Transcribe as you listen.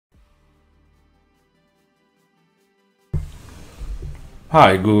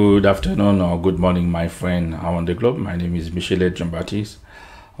Hi, good afternoon or good morning, my friend around the globe. My name is Michele Jean-Baptiste.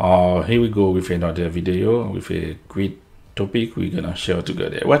 Here we go with another video with a great topic we're gonna share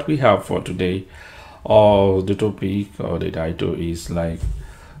together. What we have for today, or the topic or the title is like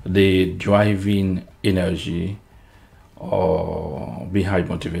the driving energy or behind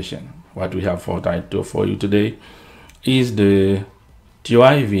motivation. What we have for title for you today is the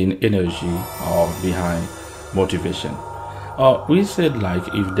driving energy or behind motivation. We said like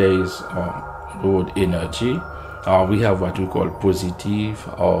if there is good energy, we have what we call positive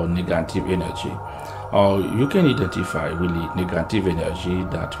or negative energy. You can identify really negative energy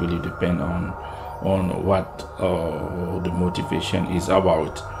that really depend on what the motivation is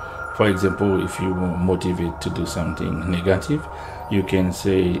about. For example, if you motivate to do something negative, you can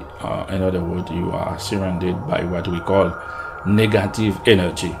say, in other words, you are surrounded by what we call negative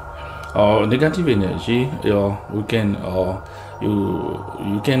energy. Negative energy, we can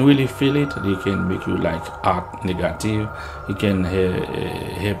you can really feel it. It can make you like act negative. It can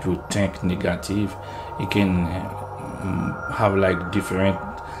help you think negative. It can have like different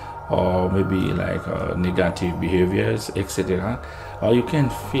or maybe like negative behaviors, etc. Or you can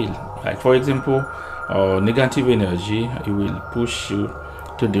feel like, for example, negative energy. It will push you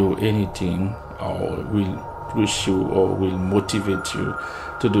to do anything, or will push you or will motivate you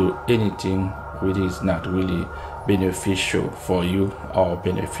to do anything which is not really beneficial for you or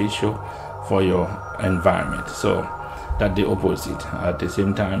beneficial for your environment. So that's the opposite. At the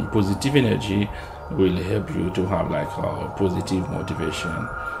same time, positive energy will help you to have like a positive motivation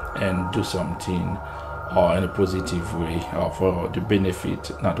and do something or in a positive way for the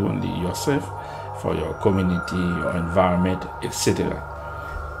benefit not only yourself, for your community, your environment, etc.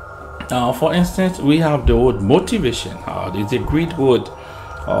 For instance, we have the word motivation. It's a great word.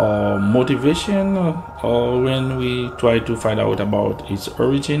 Motivation, when we try to find out about its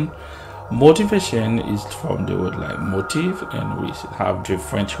origin, motivation is from the word like motive, and we have the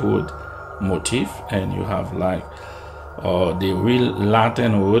French word motif, and you have like the real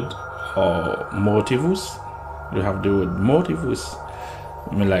Latin word motivus. You have the word motivus,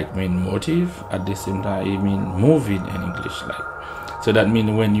 mean motive. At the same time, it mean moving in English, like. So that means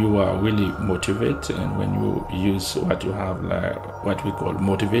when you are really motivated and when you use what you have like what we call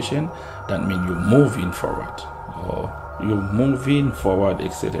motivation, that means you're moving forward or you're moving forward,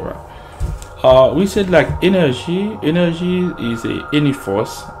 etc. We said like energy. Energy is any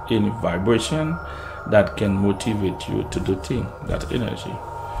force, any vibration that can motivate you to do things. That energy,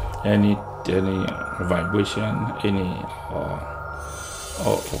 any vibration, any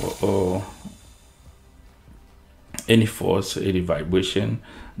any force, any vibration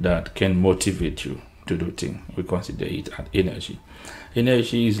that can motivate you to do things. We consider it as energy.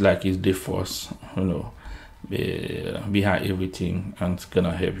 Energy is like is the force, behind everything, and it's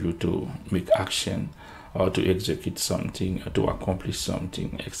gonna help you to make action or to execute something or to accomplish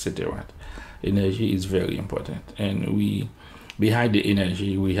something, etc. Energy is very important, and we behind the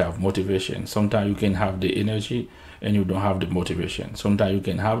energy we have motivation. Sometimes you can have the energy and you don't have the motivation. Sometimes you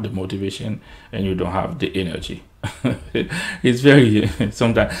can have the motivation and you don't have the energy. It's very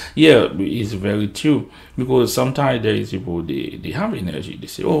sometimes, yeah, it's very true, because sometimes there is people, they have energy. They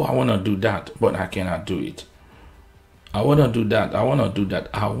say, oh, I want to do that, but I cannot do it. I want to do that, I want to do that,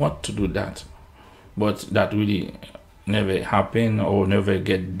 I want to do that, but that really never happen or never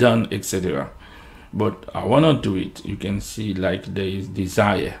get done, etc. But I want to do it. You can see like there is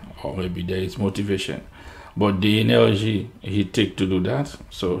desire or maybe there is motivation, but the energy he take to do that,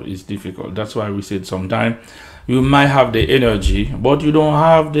 so it's difficult. That's why we said sometimes you might have the energy but you don't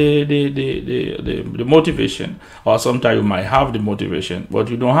have the motivation, or sometimes you might have the motivation but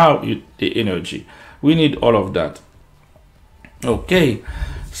you don't have the energy. We need all of that. Okay,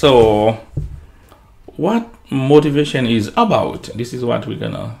 so what motivation is about, this is what we're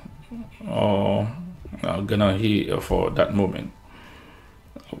gonna hear for that moment.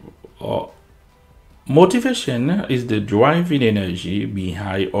 Motivation is the driving energy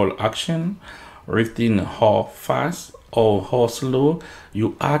behind all action, written how fast or how slow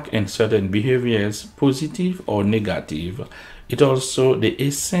you act in certain behaviors, positive or negative. It also the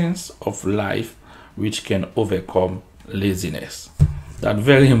essence of life which can overcome laziness. That's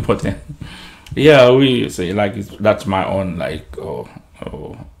very important. Yeah, we say like that's my own like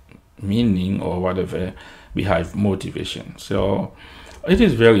meaning or whatever behind motivation. So it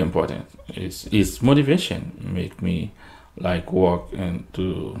is very important. It's motivation make me like work and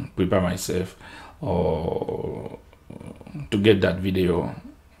to prepare myself or to get that video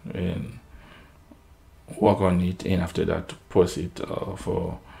and work on it, and after that to post it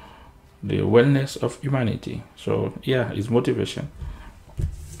for the wellness of humanity. So yeah, it's motivation.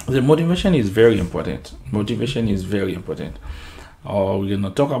 The motivation is very important. Motivation is very important. We're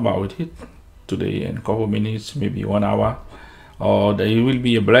gonna talk about it today in a couple minutes, maybe 1 hour. It will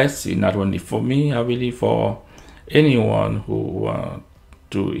be a blessing not only for me, I believe for anyone who want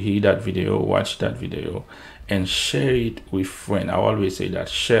to hear that video, watch that video, and share it with friends. I always say that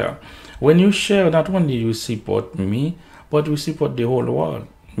share. When you share, not only you support me, but you support the whole world.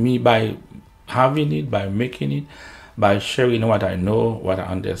 Me by having it, by making it, by sharing what I know, what I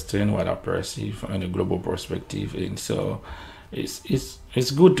understand, what I perceive in a global perspective. And so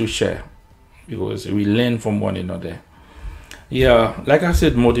it's good to share because we learn from one another. Yeah, like I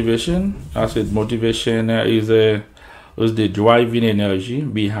said, motivation. Is the driving energy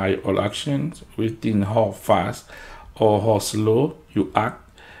behind all actions within how fast or how slow you act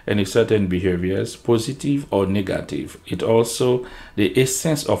and certain behaviors, positive or negative. It also the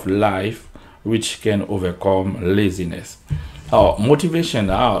essence of life which can overcome laziness. Motivation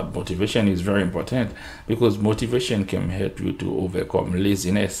is very important because motivation can help you to overcome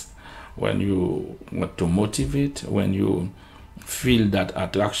laziness. When you want to motivate, when you feel that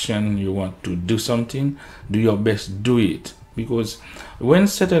attraction, you want to do something, do your best, do it. Because when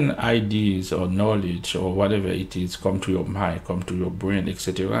certain ideas or knowledge or whatever it is come to your mind, come to your brain,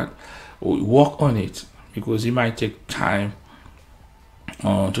 etc., work on it because it might take time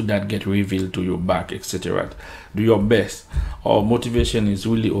to that get revealed to your back, etc. Do your best. Motivation is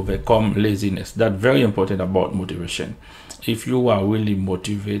really overcome laziness. That's very important about motivation. If you are really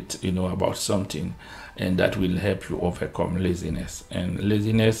motivated, about something, and that will help you overcome laziness. And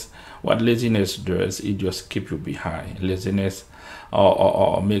what laziness does, it just keep you behind. Laziness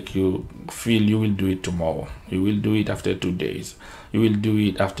or make you feel you will do it tomorrow, you will do it after 2 days, you will do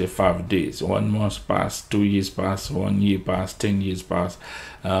it after 5 days. 1 month pass, 2 years pass, 1 year pass, 10 years pass,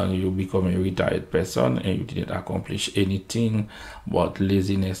 you become a retired person and you didn't accomplish anything. But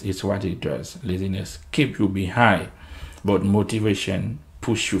laziness is what it does. Laziness keep you behind, but motivation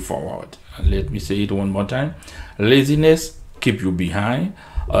push you forward. Let me say it one more time. Laziness keep you behind,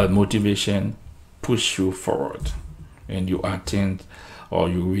 motivation push you forward, and you attain or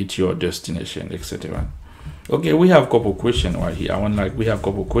you reach your destination, etc. Okay, we have a couple questions right here. We have a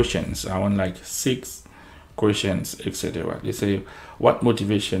couple questions. I want like 6 questions, etc. They say, what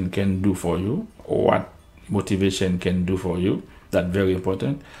motivation can do for you, or what motivation can do for you. That's very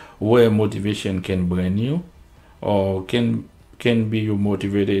important. Where motivation can bring you, or can be you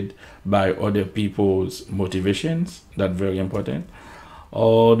motivated by other people's motivations. That's very important.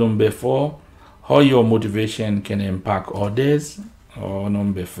 Or number 4, how your motivation can impact others. Or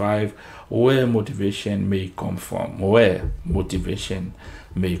number 5, where motivation may come from.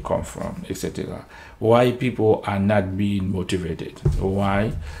 Etc. Why people are not being motivated.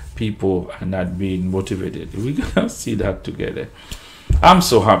 We're gonna see that together. I'm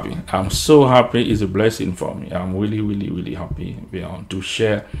so happy. It's a blessing for me. I'm really, really, really happy to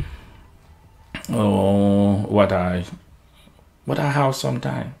share what I have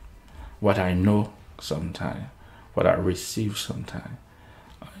sometimes, what I know sometimes, what I receive sometimes,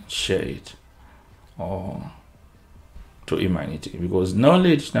 share it to humanity. Because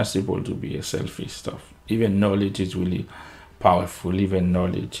knowledge is not supposed to be a selfish stuff. Even knowledge is really powerful. Even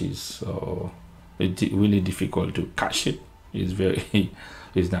knowledge is really difficult to catch it.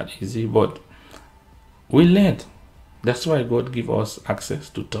 It's not easy, but we learned. That's why God give us access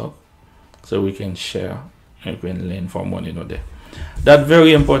to talk, so we can share and we can learn from one another. That's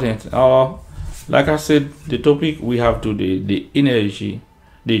very important. Like I said, the topic we have today, the energy,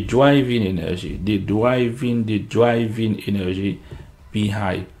 the driving energy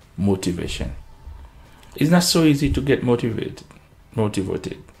behind motivation. It's not so easy to get motivated.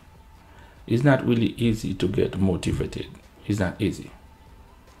 It's not really easy to get motivated. It's not easy.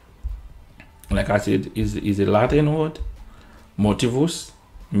 Like I said, is a Latin word. Motivus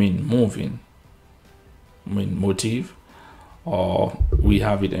mean moving, mean motive, or we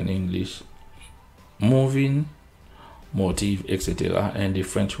have it in English, moving, motive, etc. And the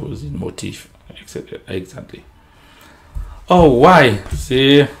French word is motif, etc. Exactly. Why?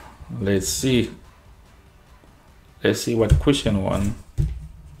 Let's see what question 1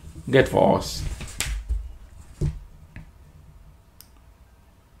 get for us.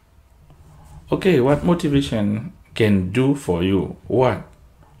 Okay, what motivation can do for you? What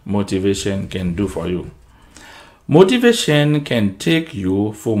motivation can do for you? Motivation can take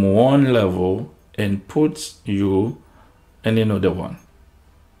you from one level and put you in another one.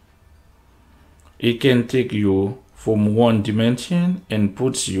 It can take you from one dimension and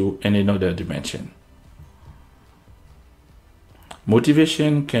puts you in another dimension.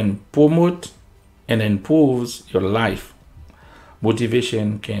 Motivation can promote and improves your life.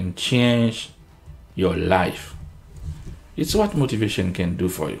 Motivation can change your life. It's what motivation can do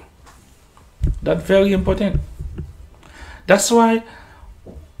for you. That's very important. That's why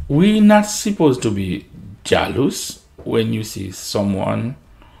we're not supposed to be jealous when you see someone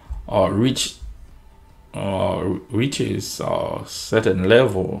or reach or reaches a certain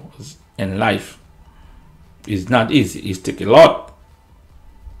level in life. It's not easy. It takes a lot.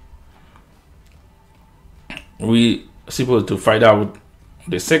 We supposed to find out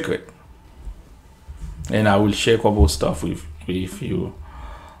the secret, and I will share a couple stuff with you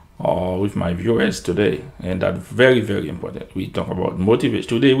or with my viewers today, and that's very important. We talk about motivation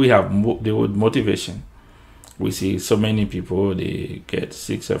today. We have the word motivation. We see so many people, they get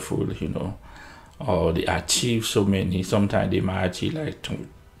successful, or they achieve so many. Sometimes they might achieve like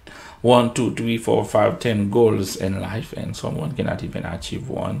 1, 2, 3, 4, 5, 10 goals in life, and someone cannot even achieve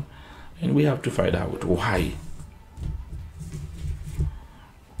one. And we have to find out why.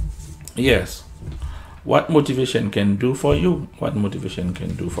 Yes, what motivation can do for you, what motivation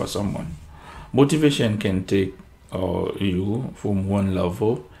can do for someone. Motivation can take you from one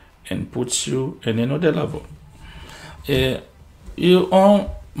level and puts you in another level. You on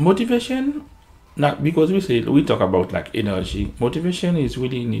motivation, not because we talk about like energy. Motivation is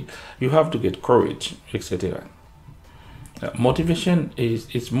really need. You have to get courage, etc. Motivation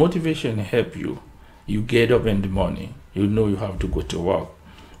help you. You get up in the morning. You know you have to go to work,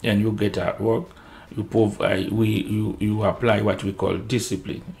 and you get at work. You provide you apply what we call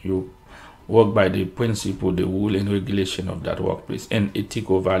discipline. You work by the principle, the rule and regulation of that workplace, and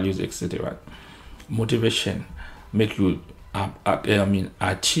ethical values, etc. Motivation make you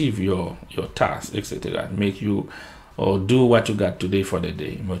achieve your task, etc. Make you or do what you got today for the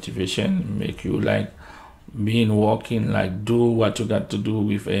day. Motivation make you like being working, like do what you got to do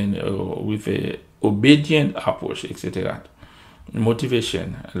with a obedient approach, etc.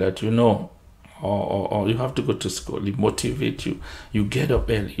 Motivation let you know, or you have to go to school. It motivate you. You get up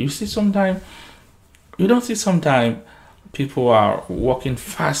early. You see, sometimes you don't see. Sometimes people are working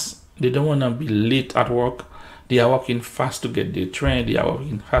fast. They don't want to be late at work. They are working fast to get the train. They are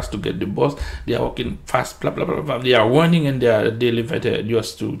working fast to get the bus. They are working fast, blah, blah, blah, blah. They are running in their daily vital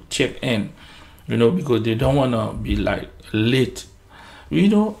just to check in, because they don't want to be like late.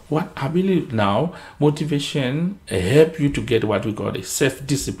 What I believe now, motivation help you to get what we call a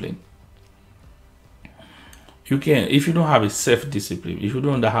self-discipline. You can, if you don't have a self-discipline, if you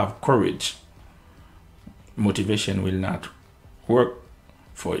don't have courage, motivation will not work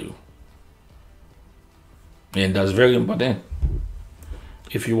for you. And that's very important.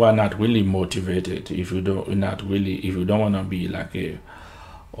 If you are not really motivated, if you don't want to be like a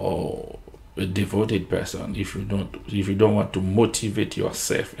devoted person, if you don't want to motivate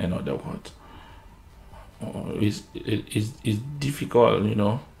yourself, in other words, it's difficult,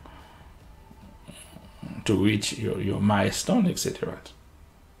 to reach your milestone, etc.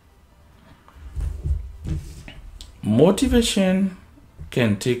 Motivation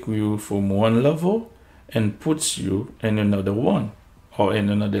can take you from one level and puts you in another one or in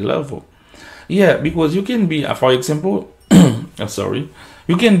another level. Yeah, because you can be, for example,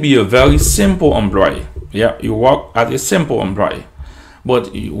 you can be a very simple employee. Yeah, you work as a simple employee,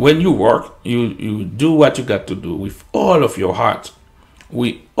 but when you work, you do what you got to do with all of your heart,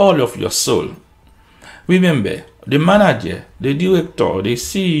 with all of your soul. Remember, the manager, the director, the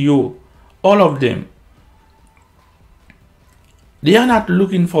CEO, all of them, they are not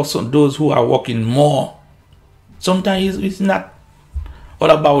looking for those who are working more. Sometimes it's not all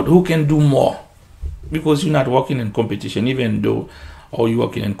about who can do more, because you're not working in competition, even though, or you're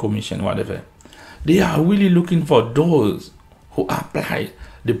working in commission, whatever. They are really looking for those who apply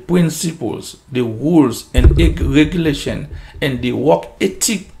the principles, the rules and regulation and the work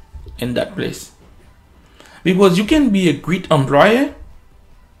ethic in that place. Because you can be a great employer,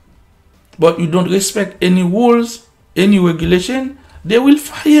 but you don't respect any rules, any regulation, they will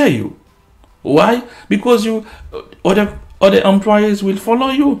fire you. Why? Because other employers will follow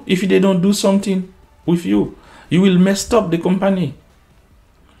you. If they don't do something with you, you will mess up the company.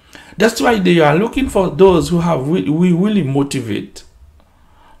 That's why they are looking for those who really motivate,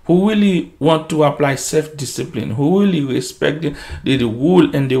 who really want to apply self-discipline, who really respect the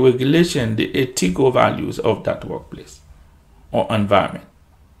rule and the regulation, the ethical values of that workplace or environment.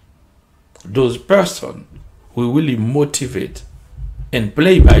 Those persons who really motivate and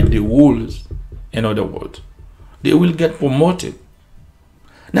play by the rules, in other words, they will get promoted.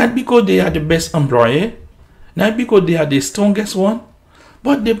 Not because they are the best employee, not because they are the strongest one,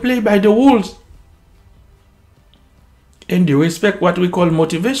 but they play by the rules. And they respect what we call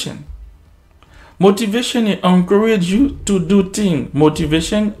motivation. Motivation encourage you to do things.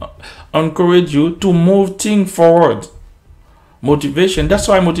 Motivation encourage you to move things forward. Motivation, that's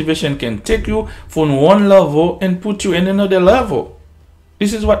why motivation can take you from one level and put you in another level.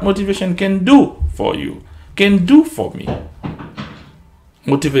 This is what motivation can do for you, can do for me.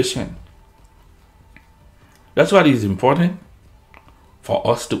 Motivation. That's what is important for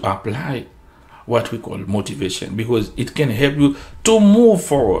us to apply what we call motivation, because it can help you to move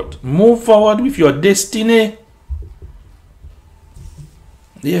forward. Move forward with your destiny.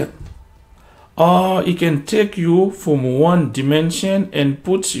 Yeah. Or it can take you from one dimension and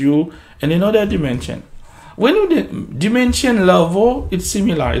put you in another dimension. When you the dimension level, it's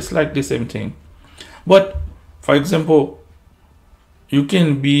similar. It's like the same thing. But for example, you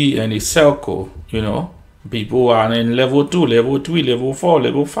can be in a circle, people are in level 2, level 3, level 4,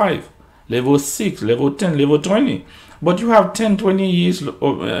 level 5, level 6, level 10, level 20. But you have 10, 20 years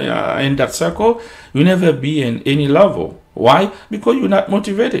in that circle, you never be in any level. Why? Because you're not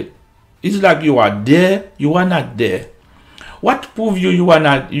motivated. It's like you are there, you are not there. What prove you are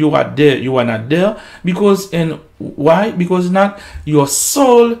not there? Because why? Because not your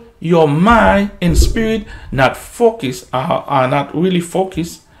soul, your mind and spirit not focused, are not really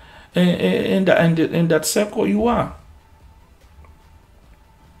focused in that circle you are.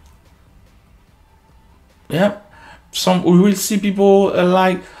 Yeah. We will see people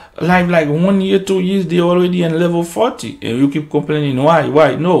like 1 year, 2 years, they're already in level 40. And you keep complaining,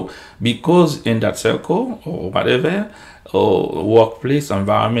 why? No, because in that circle or whatever, or workplace,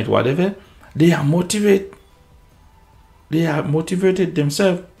 environment, whatever, they are motivated. They are motivated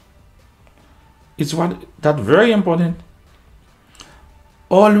themselves. It's that's very important.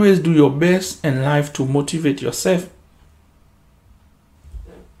 Always do your best in life to motivate yourself.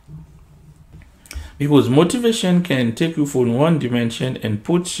 Because motivation can take you from one dimension and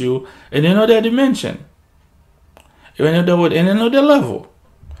put you in another dimension. In other words, in another level.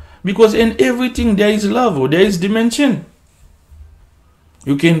 Because in everything there is level, there is dimension.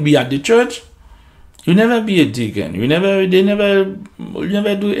 You can be at the church, you never be a deacon. You never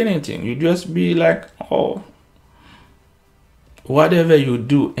do anything. You just be like, whatever you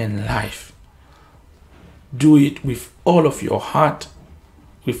do in life, do it with all of your heart,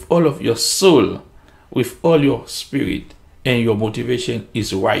 with all of your soul, with all your spirit, and your motivation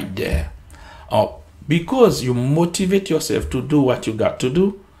is right there. Because you motivate yourself to do what you got to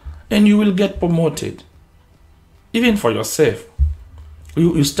do, and you will get promoted. Even for yourself.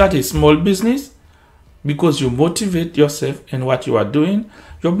 You start a small business, because you motivate yourself in what you are doing,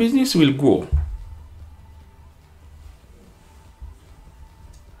 your business will grow.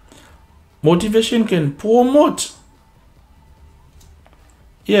 Motivation can promote.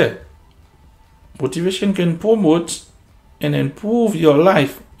 Yeah. Motivation can promote and improve your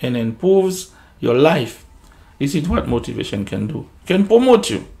life, and improves your life. This is what motivation can do. It can promote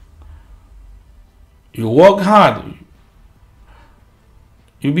you. You work hard.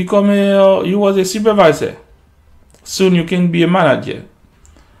 You you was a supervisor. Soon you can be a manager.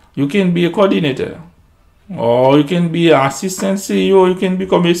 You can be a coordinator. Or you can be an assistant CEO. You can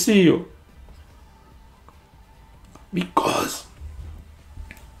become a CEO. Because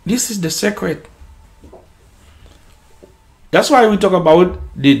this is the secret. That's why we talk about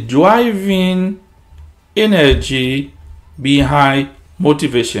the driving energy behind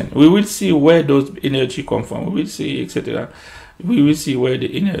motivation. We will see where those energy come from. We will see, etc. We will see where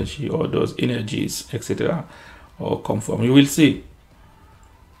the energy or those energies, etc., or come from. You will see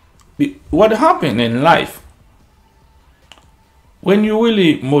what happened in life when you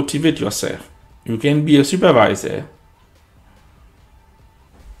really motivate yourself. You can be a supervisor.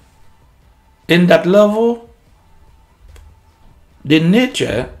 In that level, the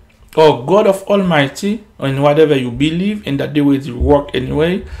nature or God of Almighty, in whatever you believe, in that they will work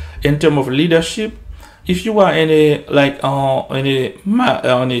anyway, in terms of leadership. If you are in a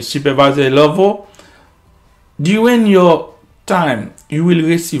supervisor level, during your time, you will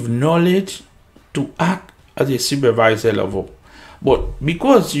receive knowledge to act as a supervisor level. But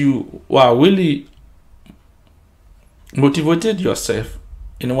because you are really motivated yourself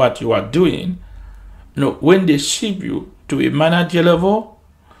in what you are doing, when they ship you to a manager level,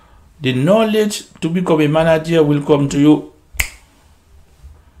 the knowledge to become a manager will come to you.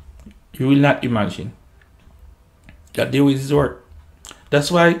 You will not imagine that there is work. That's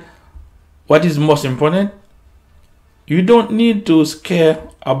why what is most important, you don't need to scare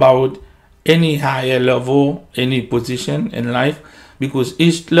about any higher level, any position in life, because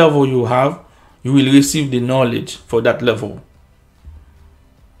each level you have, you will receive the knowledge for that level.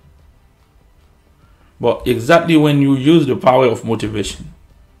 But exactly when you use the power of motivation,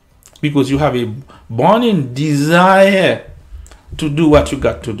 because you have a burning desire to do what you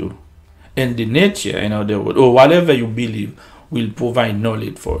got to do. And the nature, in other words, or whatever you believe, will provide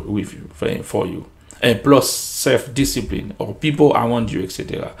knowledge for you. And plus self-discipline or people around you,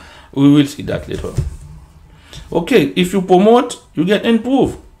 etc. We will see that later. Okay, if you promote, you get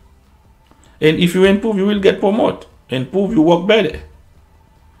improve. And if you improve, you will get promote. Improve, you work better.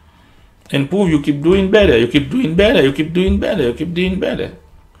 Improve, you keep doing better. You keep doing better. You keep doing better. You keep doing better.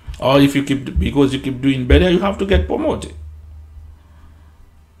 Or if you keep, because you keep doing better, you have to get promoted.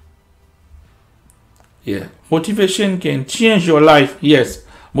 Yeah, motivation can change your life. Yes,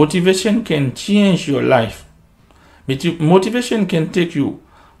 motivation can change your life. Motivation can take you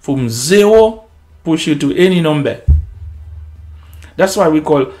from zero, push you to any number. That's why we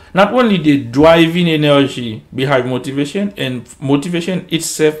call not only the driving energy behind motivation, and motivation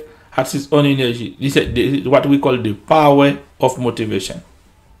itself has its own energy. This is what we call the power of motivation.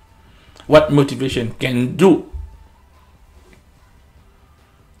 What motivation can do.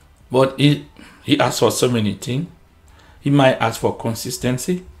 But he asks for so many things. He might ask for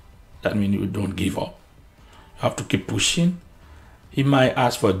consistency. That means you don't give up. You have to keep pushing. He might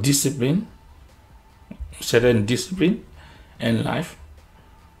ask for discipline, certain discipline in life.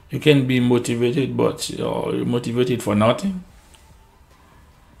 You can be motivated, but you're motivated for nothing.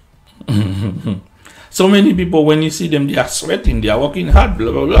 So many people, when you see them, they are sweating, they are working hard,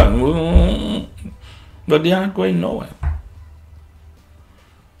 blah, blah, blah, but they aren't going nowhere.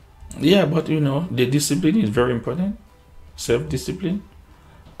 Yeah, but the discipline is very important. Self-discipline,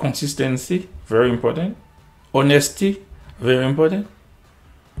 consistency, very important. Honesty, very important.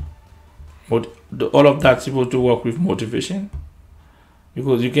 But all of that's supposed to work with motivation,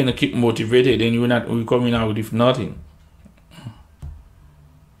 because you cannot keep motivated and you're coming out with nothing.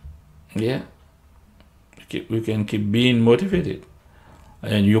 Yeah, we can keep being motivated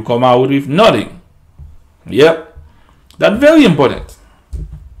and you come out with nothing. Yep, that's very important.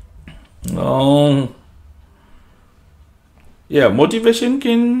 Yeah, motivation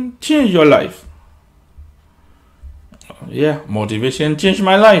can change your life. Yeah, motivation changed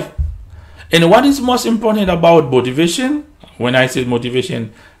my life. And what is most important about motivation, when I say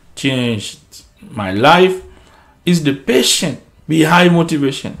motivation changed my life, is the passion behind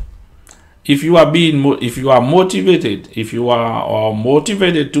motivation. If you are motivated, if you are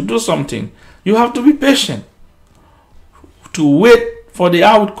motivated to do something, you have to be patient to wait for the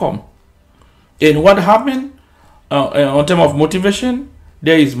outcome. And what happened on terms of motivation?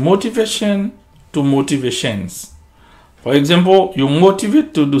 There is motivation to motivations. For example, you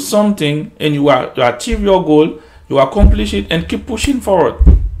motivate to do something and you achieve your goal, you accomplish it and keep pushing forward.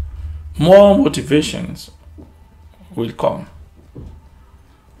 More motivations will come.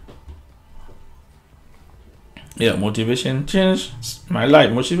 Yeah, motivation changed my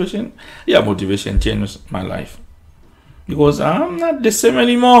life. Motivation changed my life. Because I'm not the same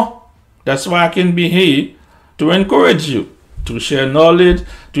anymore. That's why I can be here to encourage you, to share knowledge,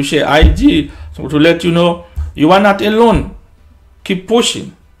 to share ideas, so to let you know you are not alone. Keep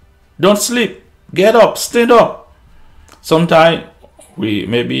pushing. Don't sleep. Get up. Stand up. Sometimes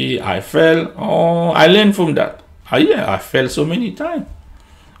I fell. Oh, I learned from that. I fell so many times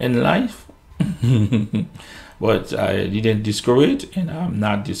in life. But I didn't discourage, and I'm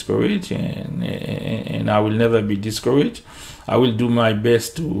not discouraged, and I will never be discouraged. I will do my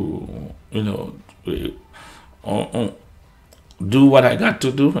best to, do what I got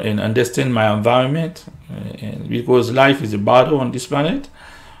to do and understand my environment, and because life is a battle on this planet.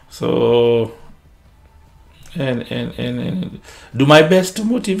 So, and do my best to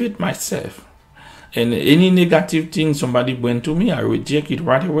motivate myself. And any negative thing somebody bring to me, I reject it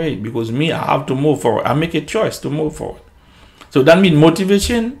right away, because I have to move forward. I make a choice to move forward. So that means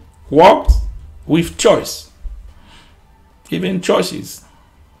motivation works with choice. Even choices.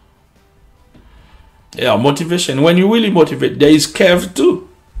 Yeah, motivation. When you really motivate, there is curve too.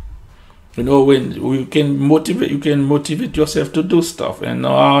 When you can motivate yourself to do stuff, and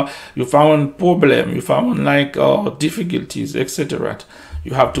you found problem, you found difficulties, etc.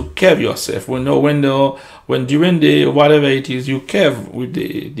 You have to curve yourself. When during the whatever it is, you curve with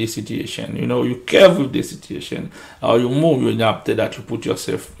the situation. You curve with the situation. You move. And after that, you put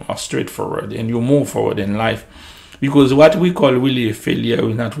yourself straight forward, and you move forward in life. Because what we call really a failure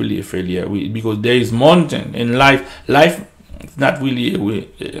is not really a failure. Because there is mountain in life. Life is not really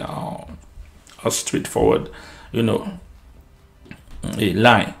a straightforward, a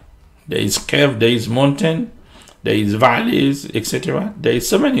line. There is curve. There is mountain. There is valleys, etc. There is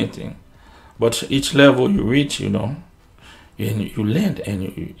so many things. But each level you reach, and you land,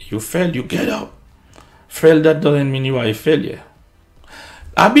 and you fail, you get up. Fail, that doesn't mean you are a failure.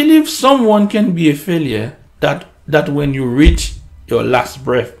 I believe someone can be a failure that when you reach your last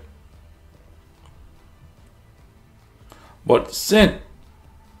breath. But since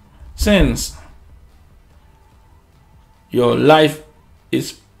your life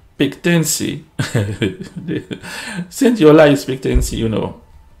expectancy, since your life expectancy,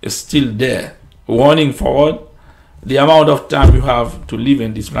 is still there, running forward, the amount of time you have to live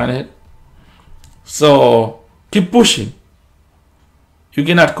in this planet. So keep pushing. You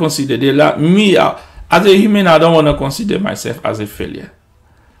cannot consider me as a human. I don't want to consider myself as a failure.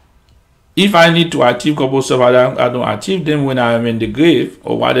 If I need to achieve a couple of stuff, I don't achieve them when I am in the grave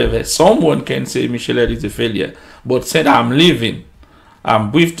or whatever. Someone can say Michelet is a failure, but said I'm living, I'm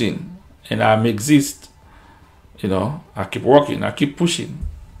breathing, and I'm exist. I keep working, I keep pushing,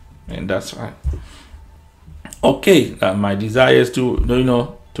 and that's fine. Okay, my desire is to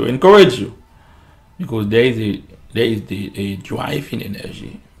encourage you, because there is a driving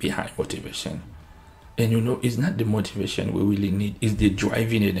energy behind motivation, and it's not the motivation we really need; it's the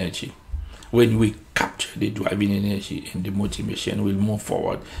driving energy. When we capture the driving energy and the motivation, we'll move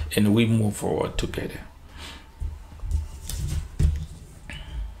forward, and we move forward together.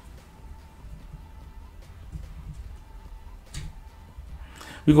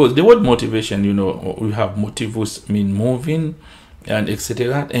 Because the word motivation, we have motivus mean moving and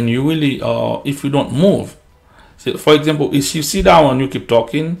etc. And you really, if you don't move, so for example, if you sit down and you keep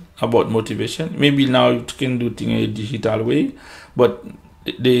talking about motivation, maybe now you can do things in a digital way, but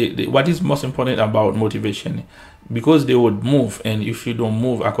what is most important about motivation, because they would move, and if you don't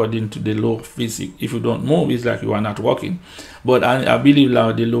move according to the law of physics, if you don't move, it's like you are not working. But I believe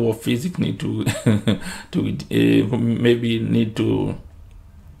now the law of physics need to maybe need to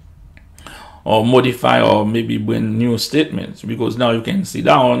or modify, or maybe bring new statements, because now you can sit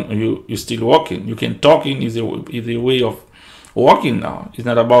down, you're still working. You can talking is a way of working now. It's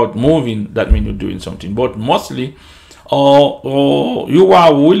not about moving, that means you're doing something, but mostly or you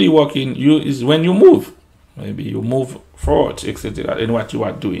are really working is when you move. Maybe you move forward, etc. And what you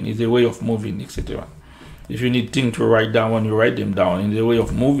are doing is a way of moving, etc. If you need things to write down, when you write them down, in the way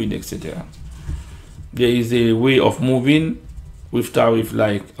of moving, etc. There is a way of moving with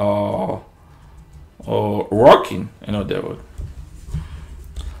like or working, in other words.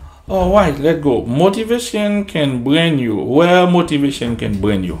 All right, let's go. Motivation can bring you. Where motivation can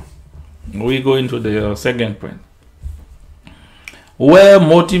bring you. We go into the second point. Where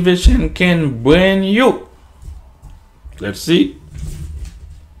motivation can bring you. Let's see.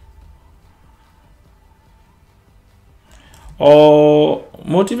 Or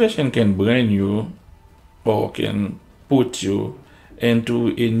motivation can bring you, or can put you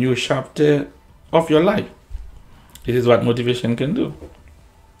into a new chapter of your life. This is what motivation can do.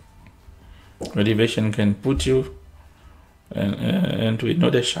 Motivation can put you into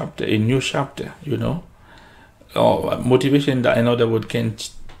another chapter, a new chapter, Or motivation, that in other words, can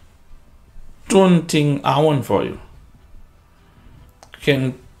turn things on for you.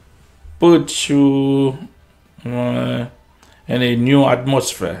 Can put you in a new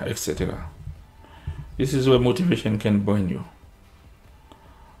atmosphere, etc. This is where motivation can bring you.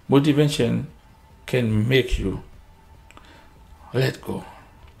 Motivation can make you let go.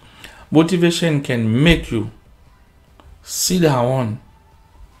 Motivation can make you sit down,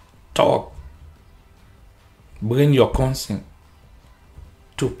 talk, bring your consent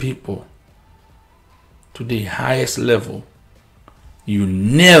to people to the highest level you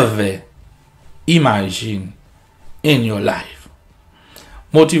never imagine in your life.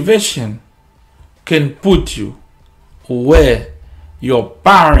 Motivation can put you where your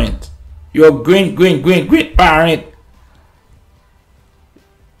parent, your great parent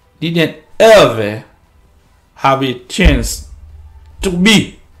didn't ever have a chance to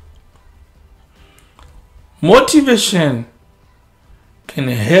be. Motivation can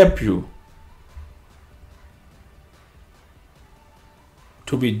help you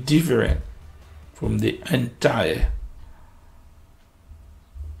to be different from the entire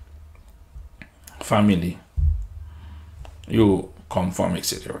family you come from,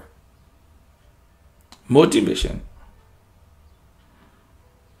 etc. Motivation.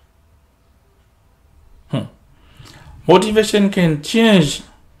 Motivation can change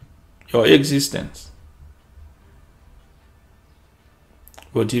your existence.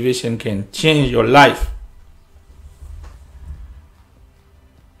 Motivation can change your life.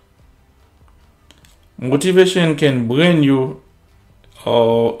 Motivation can bring you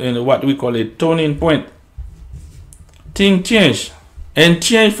in what we call a turning point. Things change, and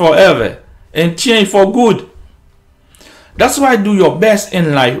change forever, and change for good. That's why do your best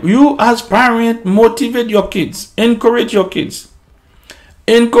in life. You as parent, motivate your kids, encourage your kids.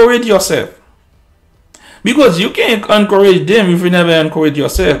 Encourage yourself. Because you can't encourage them if you never encourage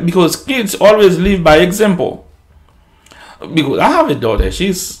yourself. Because kids always live by example. Because I have a daughter.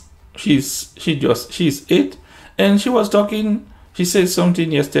 She's 8, and she was talking. She said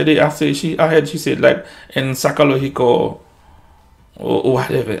something yesterday. I heard she said like in psychological or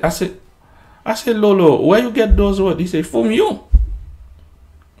whatever. I said, Lolo, where you get those words? He said, from you.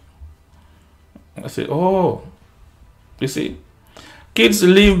 I said, oh, you see, kids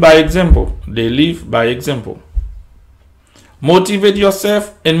live by example. They live by example. Motivate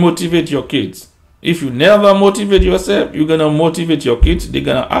yourself and motivate your kids. If you never motivate yourself, you're gonna motivate your kids. They're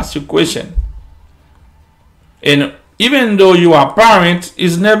gonna ask you questions. And even though you are parent,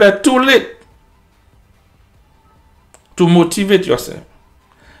 it's never too late to motivate yourself.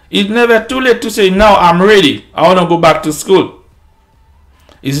 It's never too late to say, now I'm ready. I want to go back to school.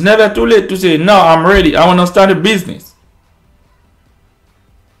 It's never too late to say, now I'm ready. I want to start a business.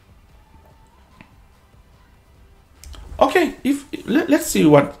 Okay, let's see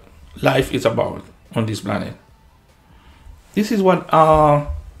what life is about on this planet. This is what I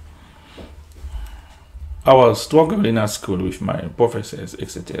was struggling at school with my professors,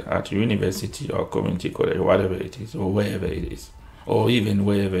 etc., at university or community college, whatever it is, or wherever it is, or even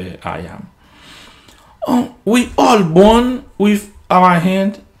wherever I am. We all born with our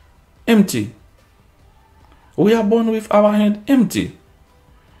hand empty. We are born with our hand empty.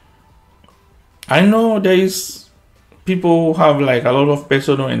 I know there is people who have like a lot of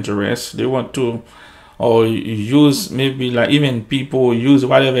personal interests. They want to or use maybe like even people use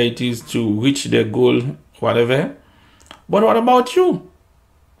whatever it is to reach their goal, whatever. But what about you?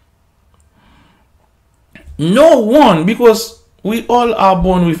 No one, because we all are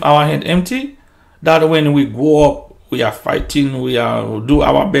born with our hand empty. That when we grow up, we are fighting, we are do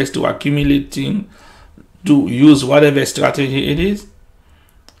our best to accumulate things, to use whatever strategy it is.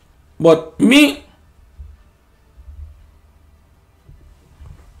 But me,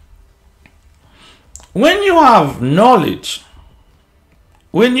 when you have knowledge,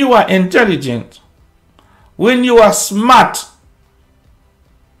 when you are intelligent, when you are smart,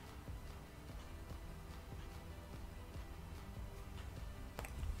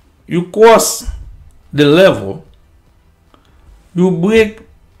 you cross the level, you break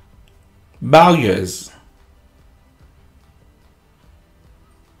barriers,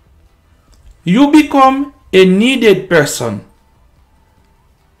 you become a needed person,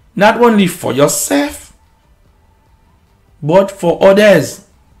 not only for yourself, but for others.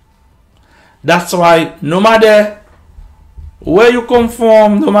 That's why no matter where you come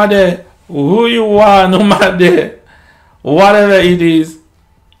from, no matter who you are, no matter whatever it is,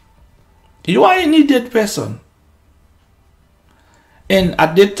 you are a needed person. And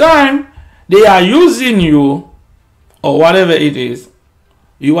at the time they are using you or whatever it is,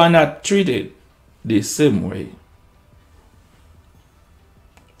 you are not treated the same way.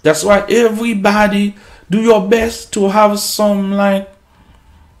 That's why everybody do your best to have some like,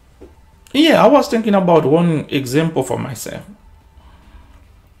 yeah, I was thinking about one example for myself.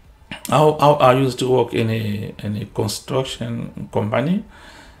 I used to work in a construction company.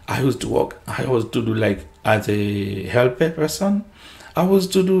 I used to do like as a helper person. I was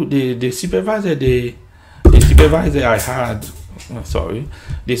to do the supervisor I had.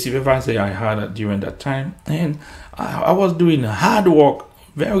 The supervisor I had during that time, and I was doing hard work,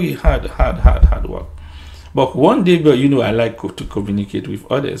 very hard work. But one day, but you know, I like to communicate with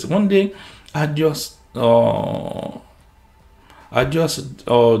others. One day, I just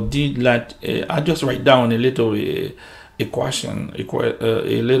did like I just write down a little equation, a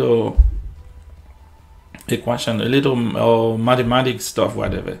little mathematics stuff,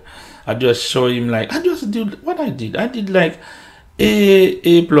 whatever. I just show him like I just did what I did. I did like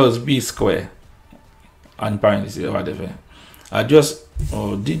a plus b square and parentheses or whatever. I just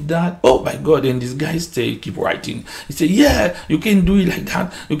did that. Oh my God! And this guy keep writing. He said, "Yeah, you can do it like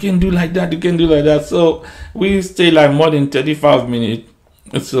that. You can do like that. You can do like that." So we stay like more than 35 minutes.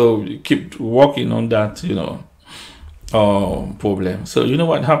 So we keep working on that, you know, problem. So you know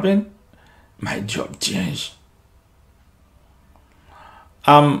what happened? My job changed.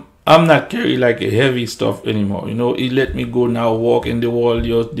 I'm not carry like a heavy stuff anymore. You know, it let me go now, walk in the wall,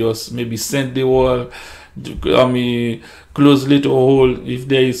 just maybe send the wall, close little hole if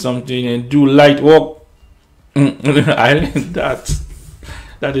there is something, and do light work. I learned that.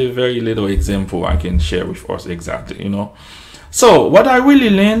 That is a very little example I can share with us exactly, you know. So what I really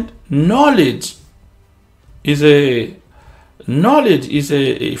learned, knowledge is a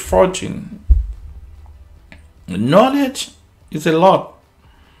fortune. Knowledge is a lot.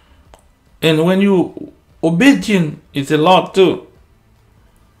 And when you obedient, it's a lot too.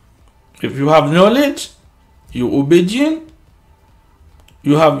 If you have knowledge, you're obedient,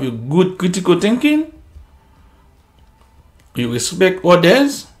 you have a good critical thinking, you respect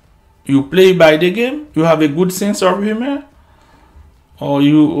others, you play by the game, you have a good sense of humor, or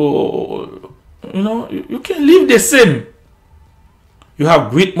you can live the same. You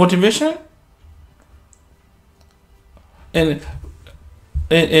have great motivation, and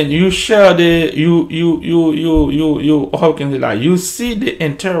you share how can I say, like, you see the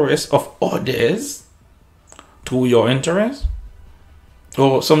interest of others through your interest,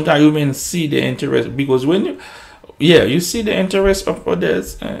 or sometimes you may see the interest because when you see the interest of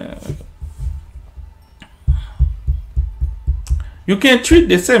others, you can treat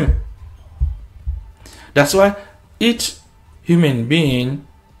the same. That's why each human being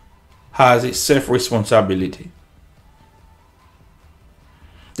has a self-responsibility.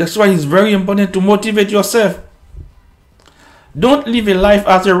 That's why it's very important to motivate yourself. Don't live a life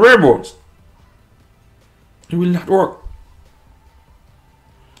as a robot. It will not work.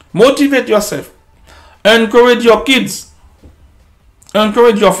 Motivate yourself. Encourage your kids.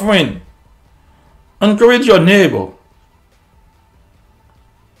 Encourage your friend. Encourage your neighbor.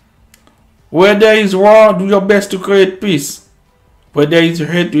 Where there is war, do your best to create peace. Where there is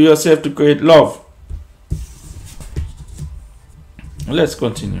hate, do yourself to create love. Let's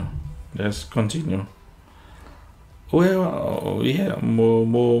continue. Well,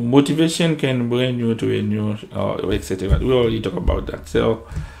 motivation can bring you to a new, etc. We already talked about that. So,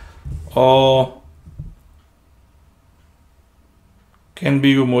 can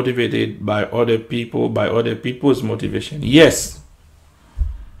be motivated by other people, by other people's motivation? Yes.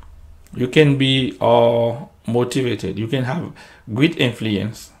 You can be motivated. You can have great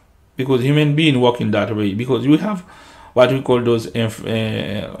influence because human beings work in that way. Because we have what we call those, we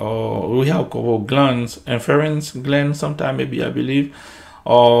have called glands, inference glands. Sometimes, maybe I believe,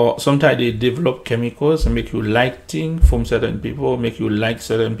 or sometimes they develop chemicals and make you like things from certain people, make you like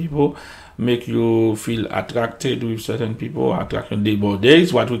certain people, make you feel attracted with certain people. Attraction. There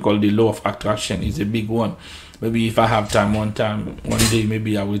is what we call the law of attraction. It's a big one. Maybe if I have time, one day,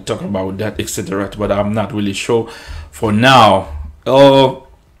 maybe I will talk about that, etc. But I'm not really sure for now.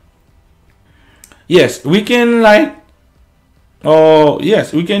 Yes, we can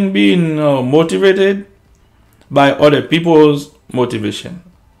yes, we can be motivated by other people's motivation.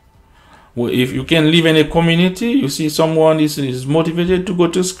 If you can live in a community, you see someone is motivated to go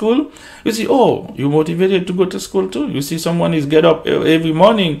to school, you see, oh, you're motivated to go to school too. You see someone is get up every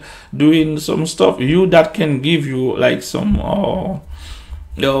morning doing some stuff, that can give you like some,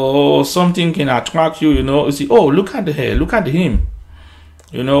 something can attract you, you see, oh, look at look at him.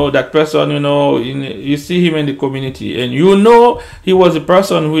 That person, you see him in the community and he was a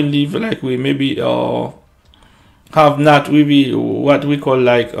person who live like we maybe have not maybe what we call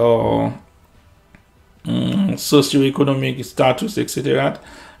like socioeconomic status, etc.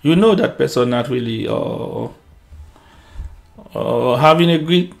 That person not really having a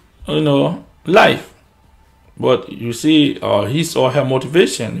great life, but you see his or her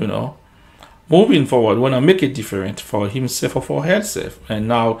motivation, moving forward, want to make it different for himself or for herself. And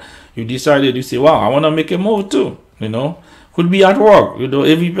now you decided, you say, wow, I want to make a move too, Could be at work,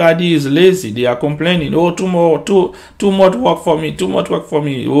 everybody is lazy, they are complaining, oh, too much work for me, too much work for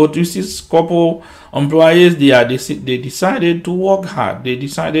me. Oh, you see couple employees, they decided to work hard, they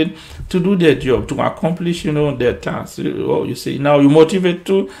decided to do their job, to accomplish, their tasks. You say, now you motivate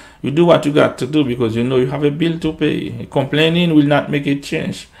to, you do what you got to do because you have a bill to pay. Complaining will not make it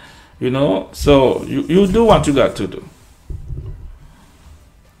change. So you do what you got to do.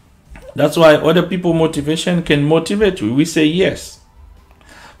 That's why other people motivation can motivate you. We say yes,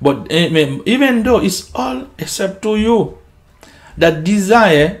 but even though it's all except to you, that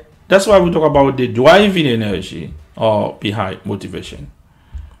desire. That's why we talk about the driving energy or behind motivation.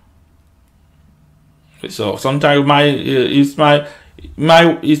 So sometimes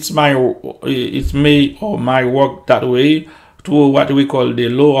it's me or my work that way, to what we call the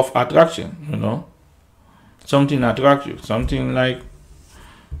law of attraction. Something attracts you, something like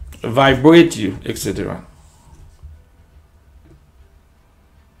vibrate you, etc.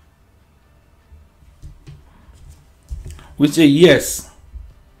 We say yes,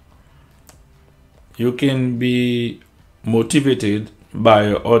 you can be motivated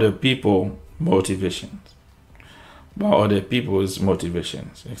by other people's motivations,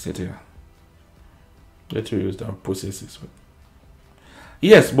 etc. Let you use that processes.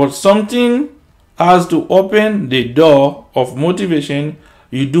 Yes, but something has to open the door of motivation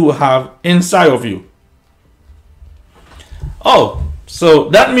you do have inside of you. Oh, so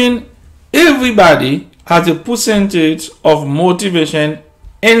that means everybody has a percentage of motivation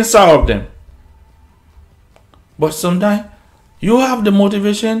inside of them. But sometimes you have the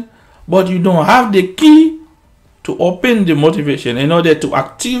motivation, but you don't have the key to open the motivation in order to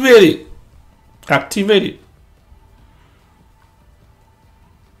activate it. Activate it.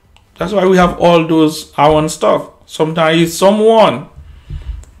 That's why we have all those our stuff. Sometimes it's someone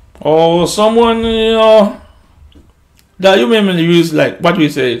or someone, that you may use, like what we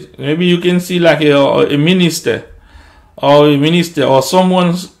say. Maybe you can see like a minister or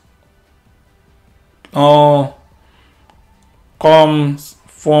someone's comes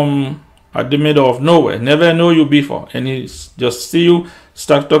from at the middle of nowhere, never know you before, and he just see you,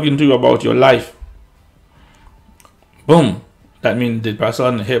 start talking to you about your life. Boom. That means the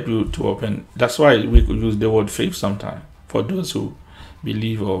person help you to open. That's why we could use the word faith sometimes for those who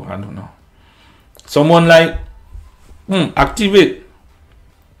believe, or I don't know. Someone like activate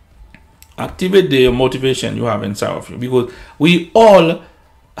the motivation you have inside of you, because we all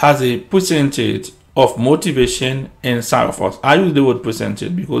has a percentage of motivation inside of us. I use the word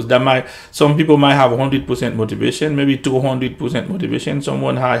percentage because some people might have 100% motivation, maybe 200% motivation.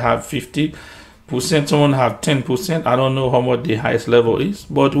 Someone have 50%, someone have 10%. I don't know how much the highest level is,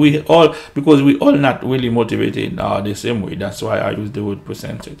 but because we all not really motivated the same way. That's why I use the word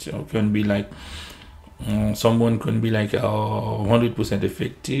percentage. It can be like someone can be like 100%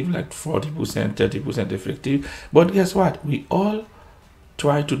 effective, like 40%, 30% effective. But guess what? We all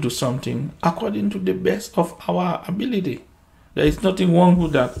try to do something according to the best of our ability. There is nothing wrong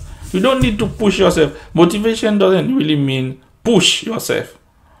with that. You don't need to push yourself. Motivation doesn't really mean push yourself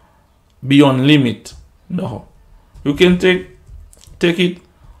beyond limit. No, you can take it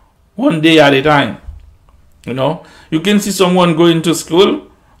one day at a time. You can see someone going to school.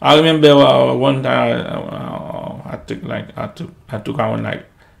 I remember one time I took on like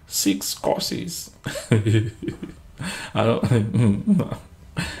 6 courses. I don't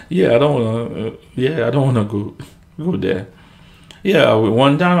want to go there. Yeah,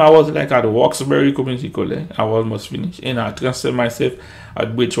 one time I was like at Roxbury Community College. I was almost finished, and I transferred myself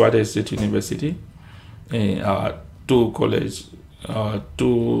at Bridgewater State University, and 2 college,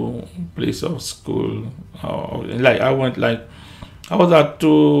 2 place of school. I was at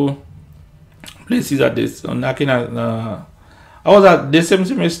 2 places at this. I was at the same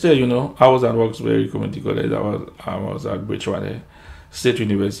semester. I was at Roxbury Community College. I was at Bridgewater State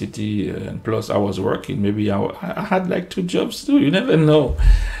University, and plus I was working. Maybe I had like 2 jobs too. You never know.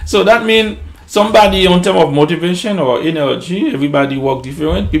 So that means somebody on terms of motivation or energy, everybody work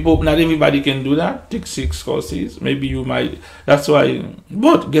different. Not everybody can do that. Take 6 courses. Maybe you might. That's why.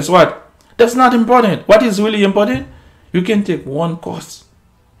 But guess what? That's not important. What is really important? You can take 1 course.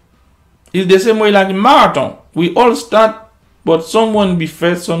 It's the same way like in marathon. We all start, but someone be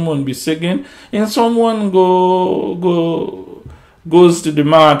first, someone be second, and someone goes to the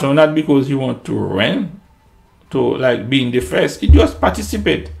marathon not because he want to run, to like be in the first. He just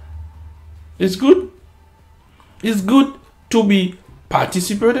participate. It's good. It's good to be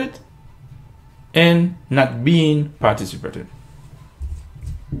participated and not being participated.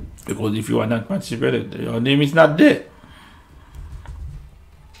 Because if you are not participated, your name is not there.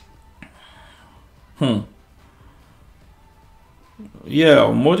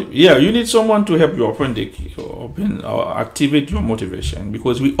 Yeah, you need someone to help you open or activate your motivation,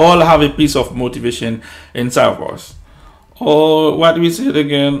 because we all have a piece of motivation inside of us. Or what we said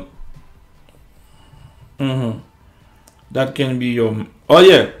again, that can be your.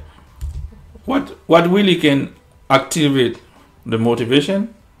 What really can activate the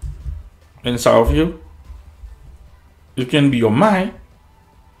motivation inside of you? It can be your mind.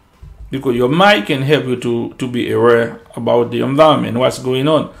 Because your mind can help you to be aware about the environment, what's going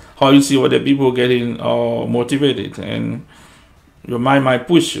on, how you see other people getting motivated, and your mind might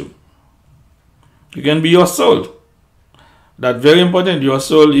push you. You can be your soul. That's very important. Your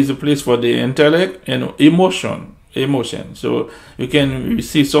soul is a place for the intellect and emotion. So you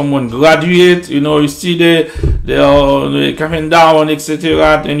see someone graduate, you see they coming down,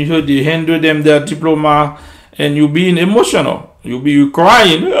 etc., and they handle them their diploma, and you being emotional. You be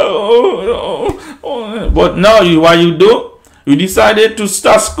crying, but now what you do? You decided to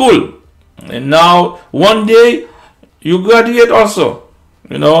start school, and now one day you graduate also.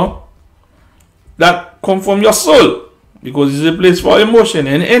 That come from your soul, because it's a place for emotion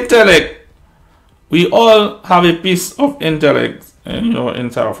and intellect. We all have a piece of intellect,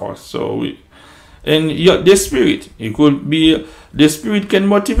 inside of us. So the spirit, it could be the spirit can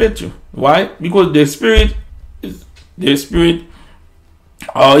motivate you. Why? Because the spirit is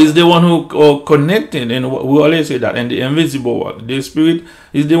the one who connected, and we always say that in the invisible world, the spirit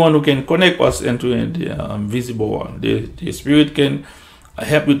is the one who can connect us into the visible world. The spirit can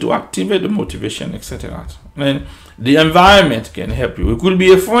help you to activate the motivation, etc. And the environment can help you. It could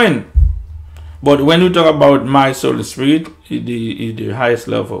be a friend. But when we talk about my soul and spirit, is the highest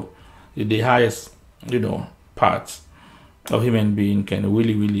level, is the highest, parts of human being can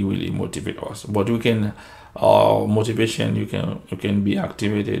really motivate us. But we can, motivation you can be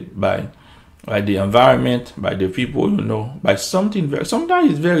activated by the environment, by the people, by something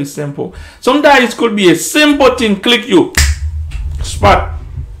sometimes it's very simple. Sometimes it could be a simple thing, click you spot.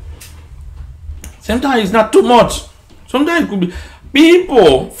 Sometimes it's not too much. Sometimes it could be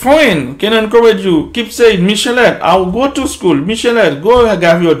people, friend can encourage you. Keep saying, Michelet, I'll go to school. Michelet, go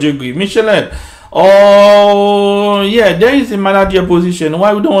have your degree. Michelet, oh yeah, there is a manager position.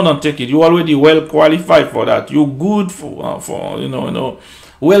 Why we don't want to take it? You already well qualified for that. You're good for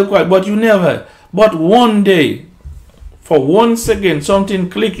well qualified, but you never. But one day, for 1 second, something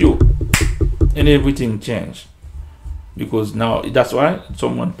click you, and everything changed. Because now that's why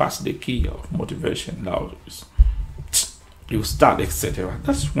someone passed the key of motivation. Now you start, etc.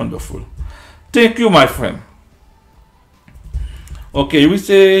 That's wonderful. Thank you, my friend. Okay, we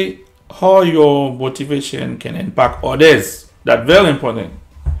say how your motivation can impact others. That's very important.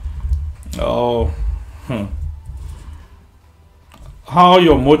 How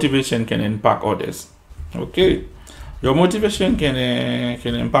your motivation can impact others. Okay, your motivation can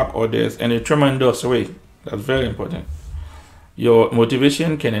impact others in a tremendous way. That's very important. Your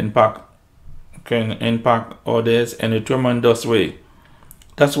motivation can impact others in a tremendous way.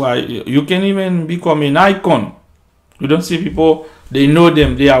 That's why you can even become an icon. You don't see people, they know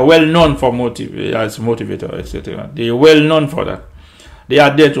them, they are well known for as motivator, etc. They are well known for that. They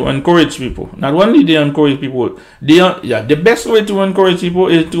are there to encourage people. Not only they encourage people, the best way to encourage people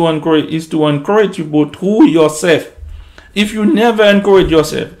is to encourage people through yourself. If you never encourage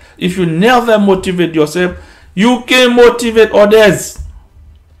yourself, if you never motivate yourself, you can motivate others.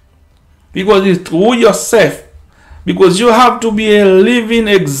 Because it's through yourself. Because you have to be a living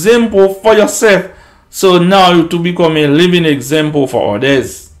example for yourself. So now to become a living example for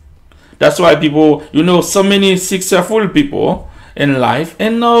others. That's why people, so many successful people in life,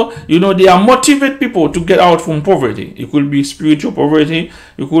 and now, they are motivate people to get out from poverty. It could be spiritual poverty.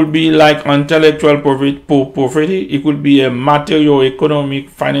 It could be like intellectual poverty. It could be a material, economic,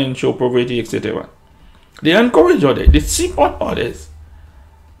 financial poverty, etc. They encourage others. They support others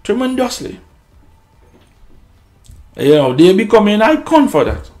tremendously. They become an icon for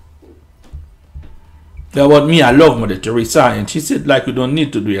that. About me, I love Mother Teresa, and she said, you don't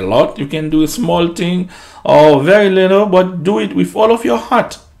need to do a lot. You can do a small thing or very little, but do it with all of your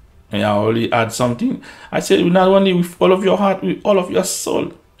heart. And I only add something. I said, not only with all of your heart, with all of your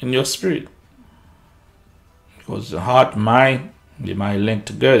soul and your spirit. Because the heart, mind, they might link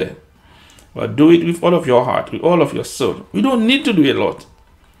together. But do it with all of your heart, with all of your soul. We don't need to do a lot.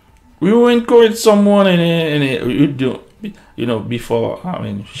 We will encourage someone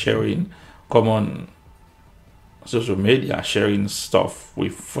before sharing common social media, sharing stuff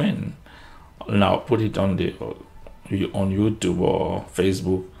with friends. Now put it on YouTube or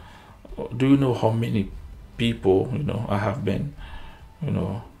Facebook. Do you know how many people I have been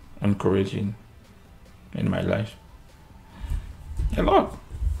encouraging in my life? A lot.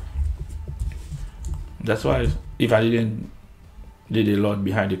 That's why if I didn't did a lot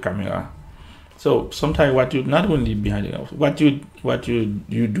behind the camera. So sometimes what you not only behind the what you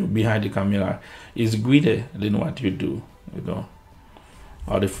do behind the camera is greater than what you do,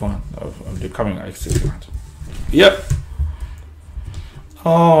 or the front of the camera, etc. Yep.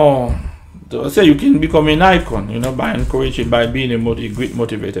 So I say you can become an icon, by encouraging, by being a great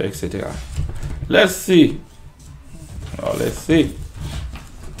motivator, etc. Let's see. Let's see.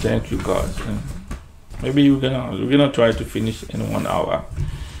 Thank you, God. Maybe we're gonna try to finish in 1 hour.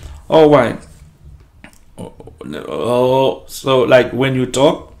 All right. So when you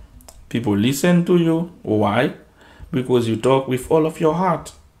talk, people listen to you. Why? Because you talk with all of your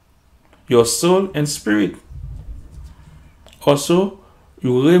heart, your soul and spirit. Also,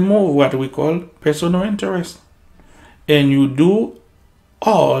 you remove what we call personal interest, and you do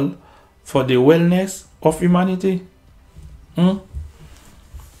all for the wellness of humanity.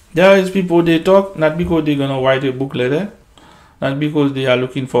 There is people, they talk not because they're gonna write a book later, not because they are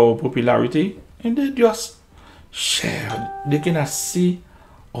looking for popularity, and they just share. They cannot see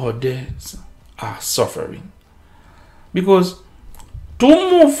others are suffering. Because to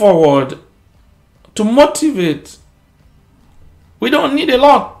move forward, to motivate, we don't need a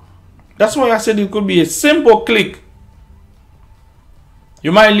lot. That's why I said it could be a simple click.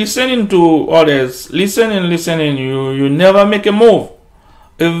 You might listening to others, listening, you never make a move.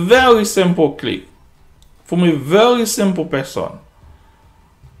 A very simple click from a very simple person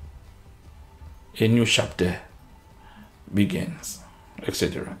a new chapter begins,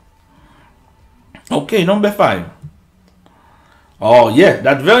 etc. Okay, number 5. Oh yeah,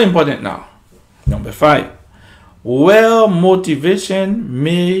 that's very important now. Number 5. Where motivation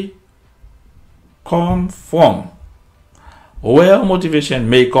may come from. Where motivation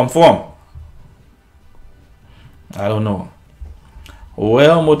may come from. I don't know.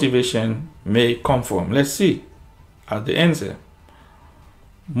 Where motivation may come from. Let's see at the answer.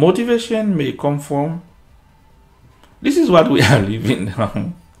 Motivation may come from. This is what we are living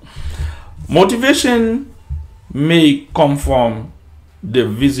now. Motivation may come from the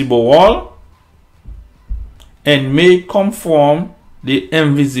visible world and may come from the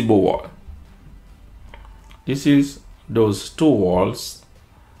invisible world. This is those two worlds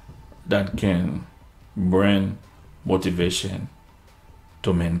that can bring motivation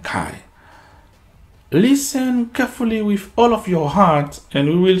to mankind. Listen carefully with all of your heart, and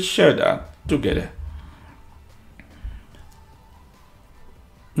we will share that together.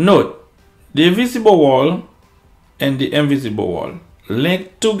 Note, the visible world and the invisible world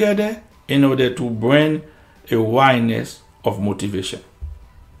link together in order to bring a wideness of motivation.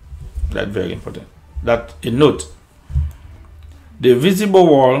 That's very important. That a note. The visible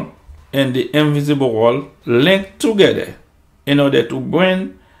world and the invisible world link together in order to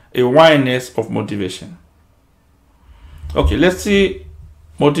bring a wideness of motivation. Okay, let's see.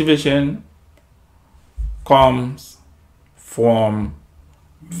 Motivation comes from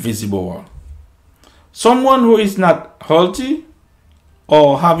visible world. Someone who is not healthy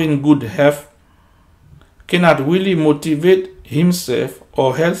or having good health cannot really motivate himself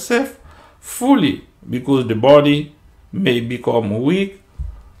or herself fully because the body may become weak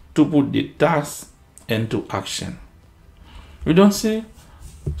to put the task into action. We don't see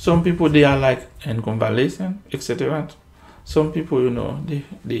some people, they are like in convalescent, etc. Some people,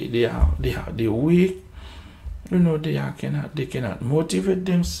 they are weak. They cannot motivate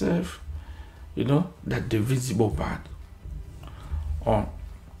themselves. That the visible part. Or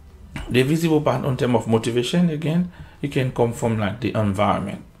the visible part on terms of motivation, again, it can come from like the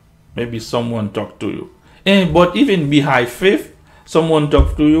environment. Maybe someone talk to you. But even behind faith, someone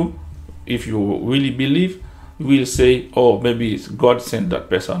talk to you, if you really believe, you will say, oh, maybe it's God sent that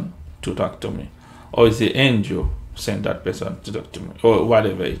person to talk to me. Or it's the angel sent that person to talk to me. Or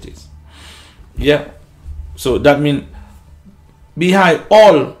whatever it is. Yeah. So that means behind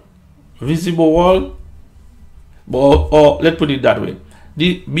all visible world, or let's put it that way,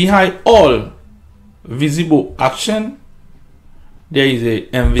 behind all visible action, there is an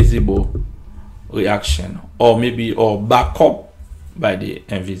invisible reaction, or backup by the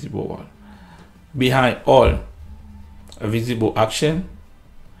invisible world. Behind all visible action,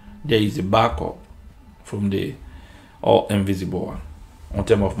 there is a backup from the invisible world in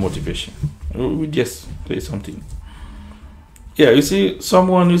terms of motivation. We just play something. Yeah, you see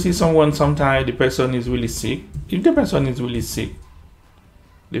someone sometimes the person is really sick. If the person is really sick,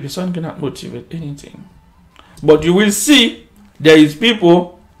 the person cannot motivate anything. But you will see there is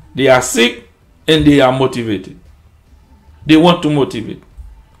people, they are sick and they are motivated. They want to motivate.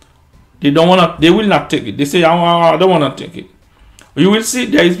 They will not take it. They say, I don't want to take it. You will see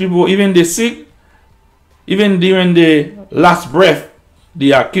there is people, even they sick, even during the last breath,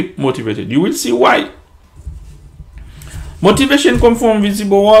 they are keep motivated. You will see why. Motivation comes from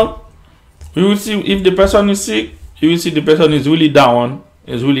visible world. You will see if the person is sick, you will see the person is really down,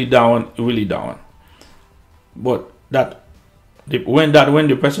 really down. But when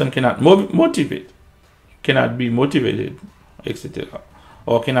the person cannot motivate, cannot be motivated, etc.,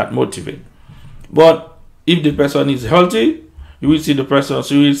 or cannot motivate. But if the person is healthy, you will see the person.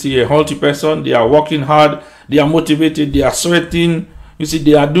 So you will see a healthy person. They are working hard. They are motivated. They are sweating. You see,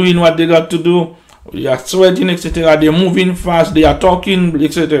 they are doing what they got to do. They are sweating, etc. They are moving fast. They are talking,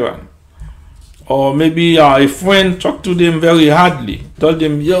 etc. Or maybe a friend talk to them very hardly, tell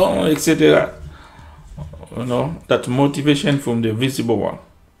them, yo, etc. That motivation from the visible world.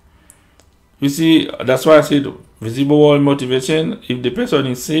 You see, that's why I said visible world motivation. If the person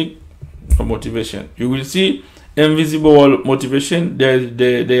is sick, motivation. You will see invisible world motivation.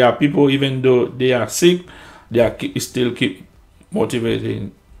 There are people, even though they are sick, they are still keep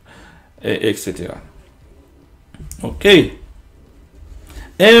motivating, etc. Okay.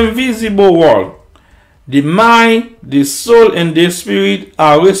 Invisible world. The mind, the soul, and the spirit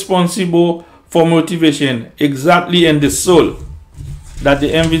are responsible for motivation. Exactly in the soul. That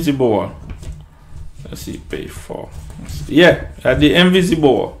the invisible world. Let's see, page 4. Yeah, at the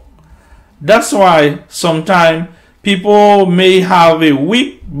invisible world. That's why sometimes people may have a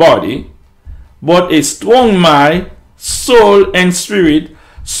weak body, but a strong mind, soul, and spirit,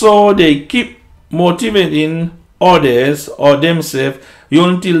 so they keep motivating others or themselves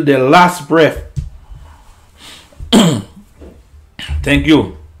until the last breath. Thank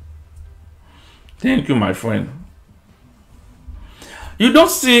you. Thank you, my friend. You don't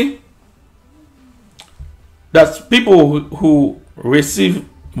see that people who receive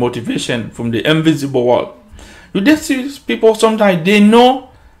motivation from the invisible world. You just see people sometimes they know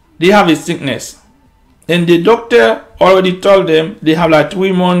they have a sickness and the doctor already told them they have like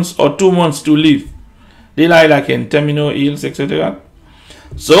 3 months or 2 months to live. They lie like in terminal ills, etc.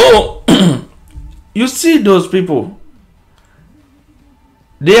 So you see those people,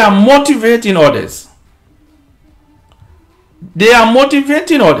 they are motivating others. They are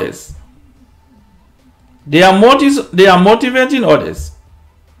motivating others. They are motivating others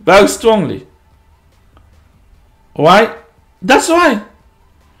very strongly. Why? That's why.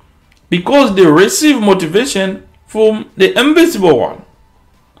 Because they receive motivation from the invisible world.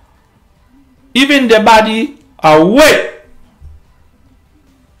 Even the body awake,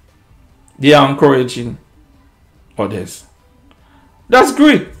 they are encouraging others. That's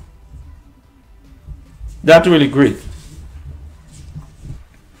great. That's really great.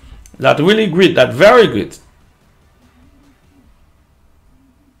 That's really great. That's very great.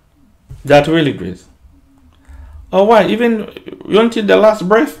 That's really great. Oh, why? Even until the last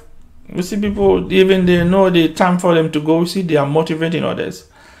breath, you see people, even they know the time for them to go. You see, they are motivating others.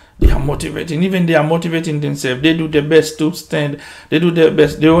 They are motivating. Even they are motivating themselves. They do their best to stand. They do their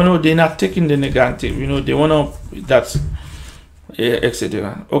best. They want to. They're not taking the negative. You know, they want to. That's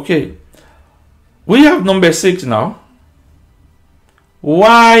etc. Okay. We have number 6 now.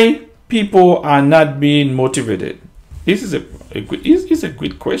 Why people are not being motivated? This is a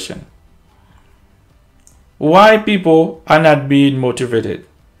good question. Why people are not being motivated?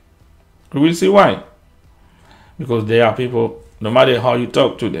 We will see why. Because there are people, no matter how you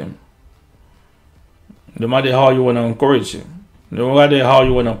talk to them, no matter how you want to encourage them, no matter how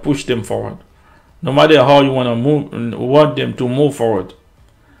you want to push them forward, no matter how you want them to move forward,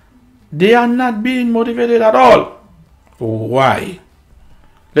 they are not being motivated at all. Why?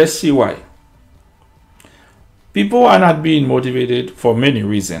 Let's see why. People are not being motivated for many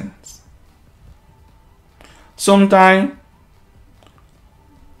reasons. Sometimes,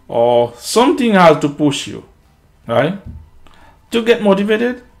 or something has to push you, right? To get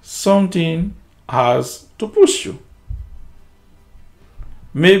motivated, something has to push you.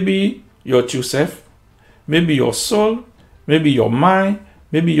 Maybe your true self, maybe your soul, maybe your mind,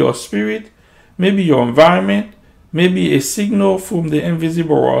 maybe your spirit, maybe your environment, maybe a signal from the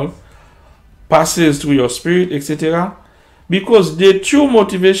invisible world passes through your spirit, etc. Because the true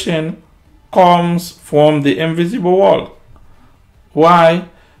motivation comes from the invisible world. Why?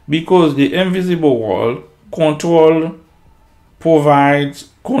 Because the invisible world provides,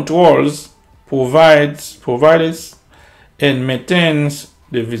 and maintains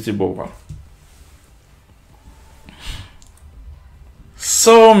the visible world.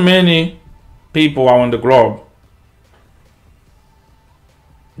 So many people around the globe,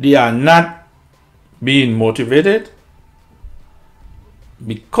 they are not being motivated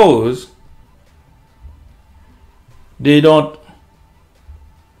because they don't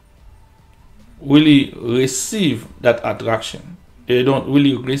really receive that attraction. They don't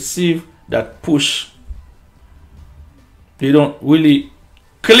really receive that push. They don't really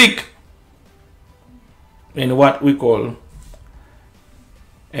click in what we call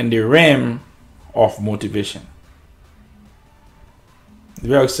in the realm of motivation.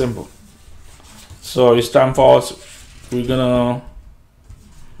 Very simple. So it's time for us. We're gonna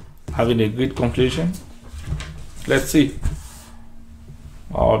having a good conclusion. Let's see.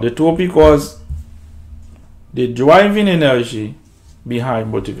 The topic was the driving energy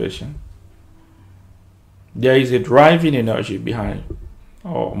behind motivation. There is a driving energy behind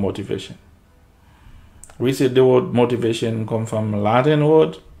our motivation. We said the word motivation comes from Latin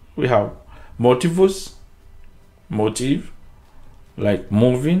word. We have motivus, motive, like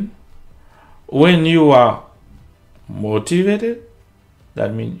moving. When you are motivated,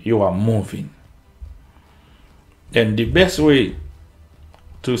 that means you are moving. And the best way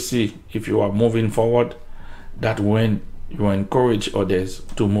to see if you are moving forward, that when you encourage others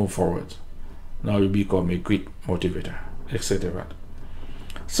to move forward, now you become a great motivator, etc.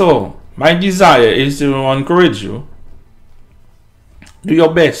 So my desire is to encourage you, do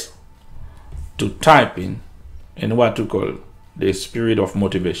your best to type in what we call the spirit of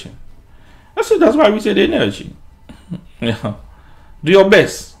motivation. So that's why we say the energy. Yeah. Do your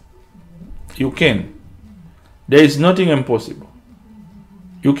best. You can. There is nothing impossible.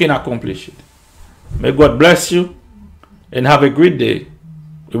 You can accomplish it. May God bless you and have a great day.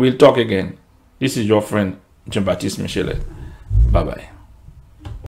 We will talk again. This is your friend Jean-Baptiste Michelet. Bye bye.